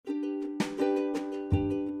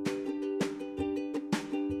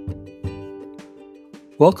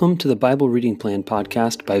Welcome to the Bible Reading Plan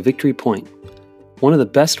podcast by Victory Point. One of the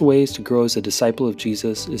best ways to grow as a disciple of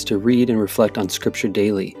Jesus is to read and reflect on Scripture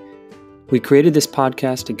daily. We created this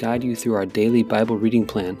podcast to guide you through our daily Bible reading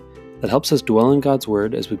plan that helps us dwell in God's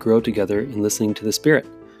Word as we grow together in listening to the Spirit.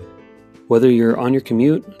 Whether you're on your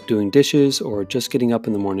commute, doing dishes, or just getting up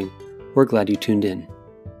in the morning, we're glad you tuned in.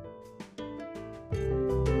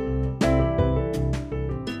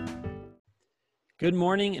 Good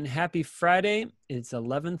morning and happy Friday. It's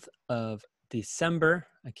 11th of December.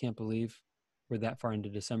 I can't believe we're that far into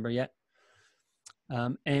December yet.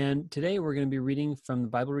 And today we're going to be reading from the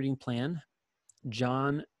Bible reading plan,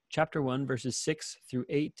 John chapter 1, verses 6 through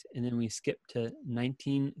 8, and then we skip to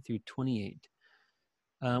 19 through 28.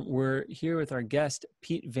 We're here with our guest,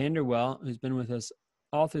 Pete Vanderwell, who's been with us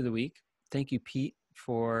all through the week. Thank you, Pete,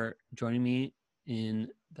 for joining me in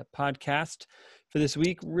the podcast for this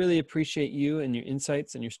week. Really appreciate you and your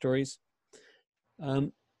insights and your stories.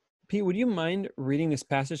 Pete, would you mind reading this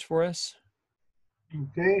passage for us?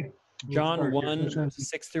 Okay. John 1,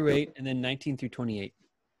 6 through 8, and then 19 through 28.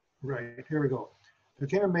 Right, here we go. There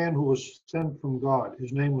came a man who was sent from God.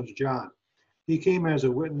 His name was John. He came as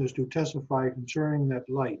a witness to testify concerning that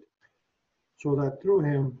light, so that through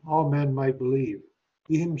him all men might believe.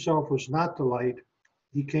 He himself was not the light.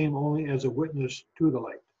 He came only as a witness to the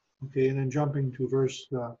light. Okay, and then jumping to verse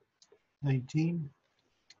 19.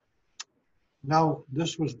 Now,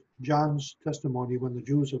 this was John's testimony when the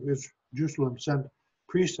Jews of Jerusalem sent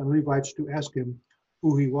priests and Levites to ask him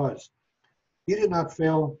who he was. He did not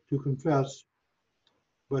fail to confess,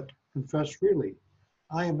 but confessed freely,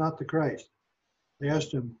 I am not the Christ. They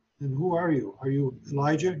asked him, then who are you? Are you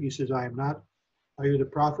Elijah? He says, I am not. Are you the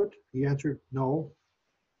prophet? He answered, no.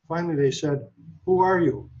 Finally, they said, who are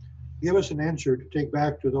you? Give us an answer to take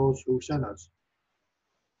back to those who sent us.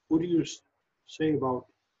 Who do you say about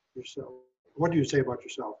yourself? What do you say about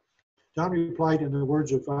yourself? John replied in the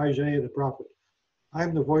words of Isaiah the prophet, I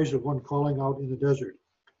am the voice of one calling out in the desert,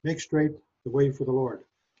 make straight the way for the Lord.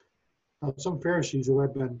 Now some Pharisees who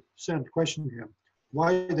had been sent questioned him,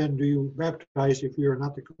 why then do you baptize if you are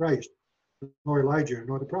not the Christ, nor Elijah,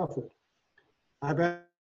 nor the prophet? I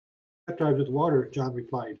baptize with water, John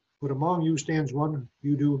replied, but among you stands one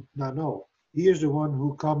you do not know. He is the one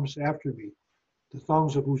who comes after me, the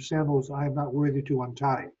thongs of whose sandals I am not worthy to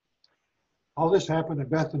untie. All this happened at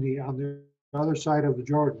Bethany on the other side of the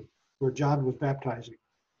Jordan, where John was baptizing.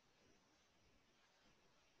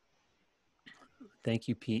 Thank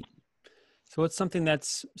you, Pete. So what's something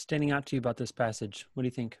that's standing out to you about this passage? What do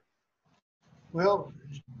you think? Well,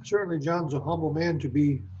 certainly John's a humble man to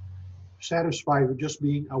be satisfied with just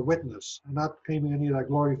being a witness and not claiming any of that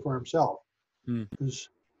glory for himself. Because,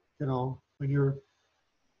 you know, when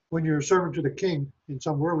you're a servant to the king in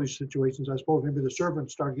some worldly situations, I suppose maybe the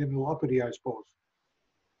servants start getting a little uppity, I suppose.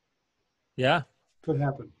 Yeah. Could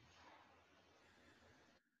happen.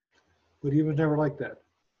 But he was never like that.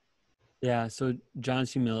 Yeah, so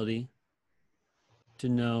John's humility to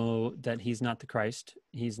know that he's not the Christ,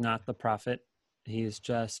 he's not the prophet, he's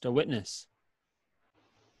just a witness.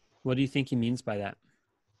 What do you think he means by that?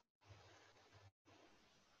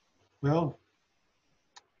 Well,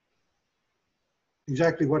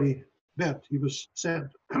 exactly what he meant. He was sent,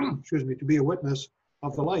 to be a witness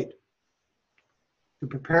of the light, to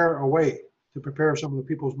prepare a way, to prepare some of the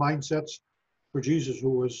people's mindsets for Jesus,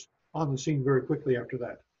 who was on the scene very quickly after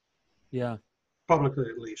that. Yeah. Publicly,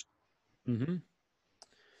 at least. Mm-hmm.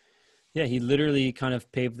 Yeah, he literally kind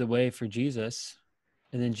of paved the way for Jesus.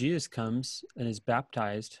 And then Jesus comes and is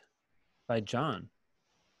baptized by John,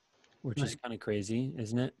 which is kind of crazy,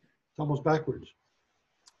 isn't it? It's almost backwards.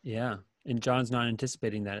 Yeah. And John's not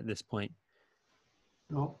anticipating that at this point.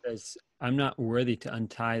 No. Because I'm not worthy to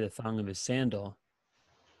untie the thong of his sandal.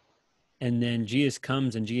 And then Jesus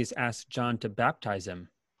comes and Jesus asks John to baptize him.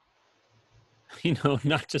 You know,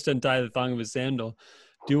 not just untie the thong of his sandal,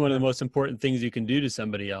 do one of the most important things you can do to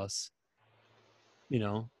somebody else, you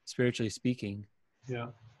know, spiritually speaking.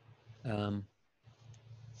 Yeah.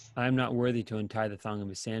 I'm not worthy to untie the thong of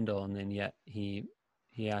his sandal, and then yet he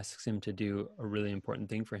asks him to do a really important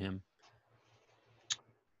thing for him.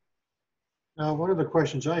 Now, one of the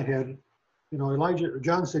questions I had, you know,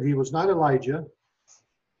 John said he was not Elijah,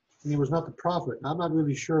 and he was not the prophet. I'm not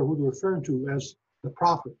really sure who they're referring to as the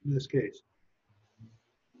prophet in this case.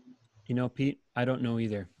 You know, Pete, I don't know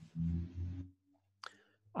either.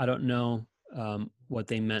 I don't know what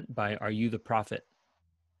they meant by, are you the prophet?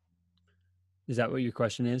 Is that what your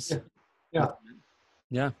question is? Yeah.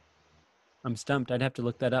 Yeah. I'm stumped. I'd have to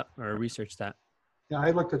look that up or research that. Yeah,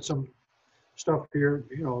 I looked at some stuff here,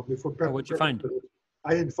 you know, before. What'd you find?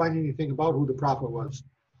 I didn't find anything about who the prophet was.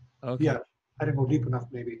 Okay. Yeah, I didn't go deep enough,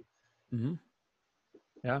 maybe. Mm-hmm.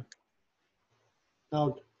 Yeah.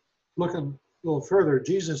 Now, looking a little further,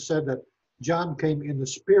 Jesus said that John came in the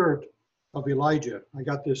spirit of Elijah. I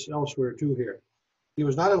got this elsewhere too here. He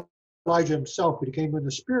was not Elijah himself, but he came in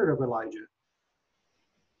the spirit of Elijah.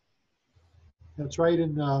 That's right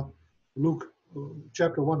in Luke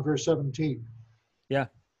chapter 1, verse 17. Yeah.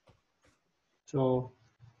 So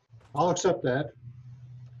I'll accept that.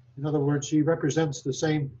 In other words, he represents the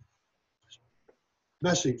same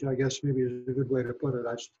message, I guess maybe is a good way to put it,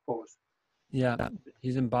 I suppose. Yeah.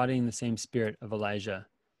 He's embodying the same spirit of Elijah,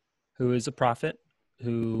 who is a prophet,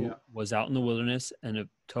 who was out in the wilderness and a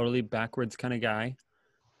totally backwards kind of guy,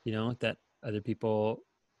 that other people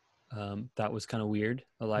thought was kind of weird,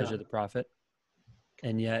 Elijah the prophet.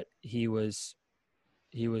 And yet he was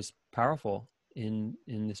powerful in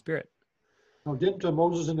the spirit. Now, didn't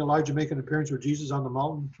Moses and Elijah make an appearance with Jesus on the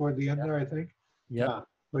mountain toward the end there, I think? Yep. Yeah.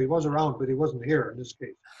 So he was around, but he wasn't here in this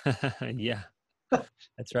case. Yeah,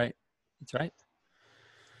 that's right. That's right.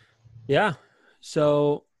 Yeah.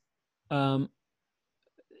 So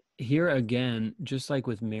here again, just like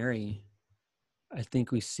with Mary, I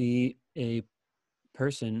think we see a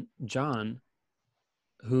person, John,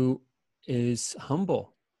 who is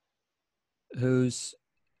humble, who is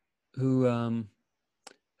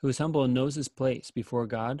humble and knows his place before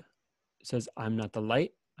God. Says, "I'm not the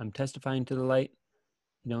light. I'm testifying to the light."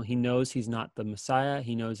 He knows he's not the Messiah.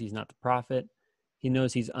 He knows he's not the prophet. He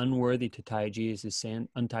knows he's unworthy to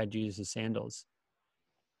untie Jesus' sandals.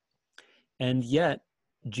 And yet,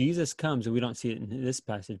 Jesus comes, and we don't see it in this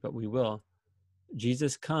passage, but we will.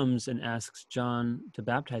 Jesus comes and asks John to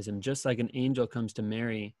baptize him, just like an angel comes to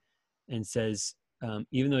Mary and says,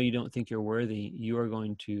 even though you don't think you're worthy, you are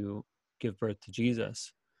going to give birth to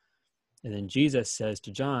Jesus. And then Jesus says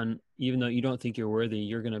to John, even though you don't think you're worthy,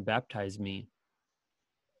 you're going to baptize me.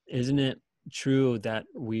 Isn't it true that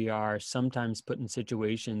we are sometimes put in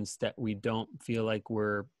situations that we don't feel like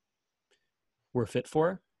we're fit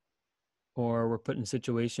for, or we're put in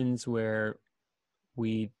situations where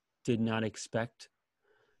we did not expect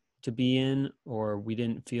to be in, or we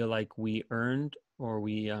didn't feel like we earned, or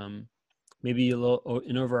we maybe a little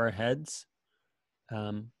in over our heads,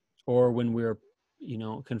 or when we're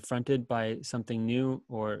confronted by something new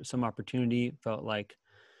or some opportunity, felt like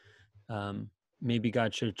maybe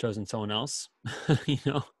God should have chosen someone else.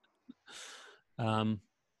 I'm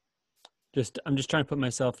just trying to put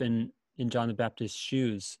myself in John the Baptist's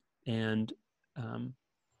shoes, and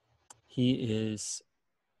he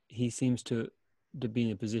seems to be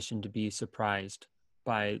in a position to be surprised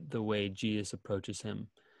by the way Jesus approaches him,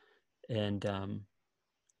 and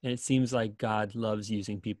it seems like God loves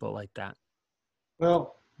using people like that.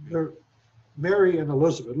 Well, Mary and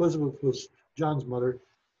Elizabeth was John's mother.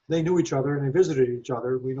 They knew each other and they visited each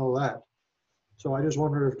other. We know that. So I just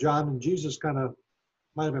wonder if John and Jesus kind of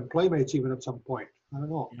might have been playmates even at some point. I don't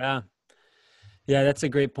know. Yeah, that's a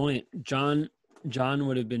great point. John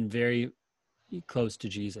would have been very close to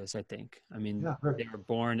Jesus, I think. I mean, they were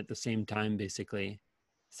born at the same time, basically,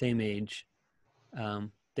 same age.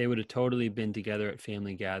 They would have totally been together at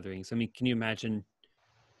family gatherings. I mean, can you imagine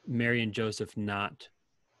Mary and Joseph not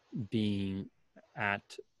being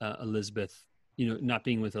at Elizabeth, not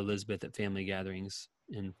being with Elizabeth at family gatherings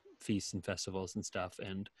and feasts and festivals and stuff,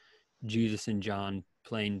 and Jesus and John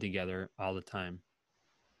playing together all the time?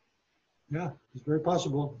 Yeah, it's very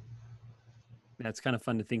possible. That's kind of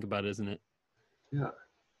fun to think about, isn't it? Yeah.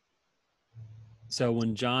 So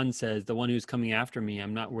when John says, "The one who's coming after me,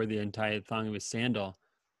 I'm not worthy to untie the thong of his sandal,"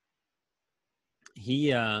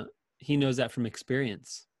 he knows that from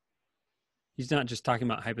experience. He's not just talking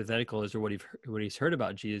about hypotheticals or what he's heard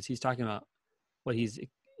about Jesus. He's talking about what he's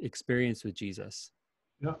experienced with Jesus.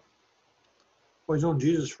 Yeah. Well, he's known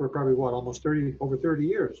Jesus for probably almost over 30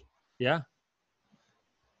 years. Yeah.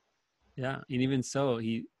 Yeah. And even so,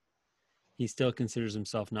 he still considers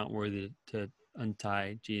himself not worthy to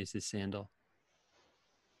untie Jesus' sandal.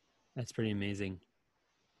 That's pretty amazing.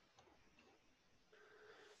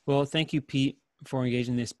 Well, thank you, Pete, for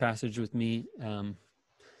engaging this passage with me.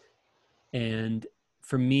 And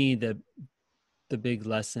for me, the big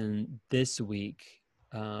lesson this week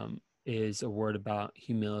is a word about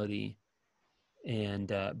humility. And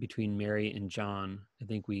between Mary and John, I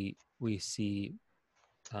think we see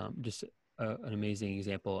just an amazing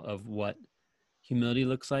example of what humility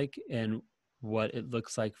looks like and what it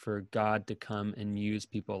looks like for God to come and use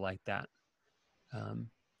people like that.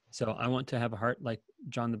 So I want to have a heart like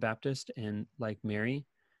John the Baptist and like Mary,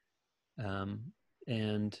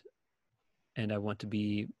 and I want to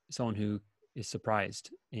be someone who is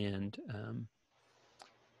surprised, and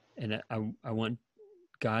I want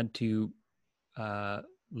God to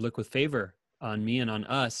look with favor on me and on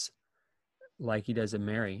us, like he does in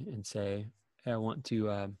Mary, and say, hey, I want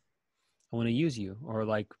to use you, or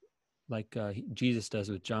like Jesus does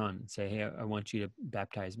with John, and say, hey, I want you to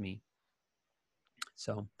baptize me.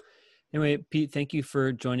 So anyway, Pete, thank you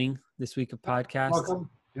for joining this week of podcast. Welcome.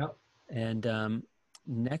 Yep. And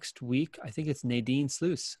next week, I think it's Nadine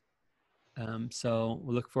Sluice. So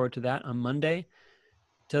we'll look forward to that on Monday.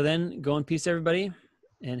 Till then, go in peace, everybody,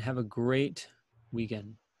 and have a great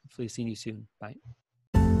weekend. Hopefully seeing you soon. Bye.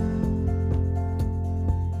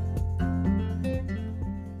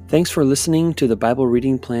 Thanks for listening to the Bible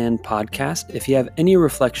Reading Plan podcast. If you have any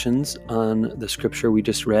reflections on the scripture we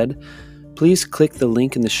just read, please click the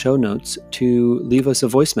link in the show notes to leave us a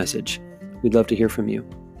voice message. We'd love to hear from you.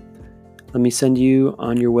 Let me send you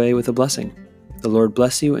on your way with a blessing. The Lord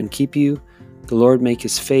bless you and keep you. The Lord make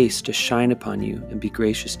his face to shine upon you and be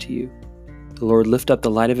gracious to you. The Lord lift up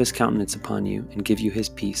the light of his countenance upon you and give you his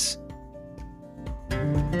peace.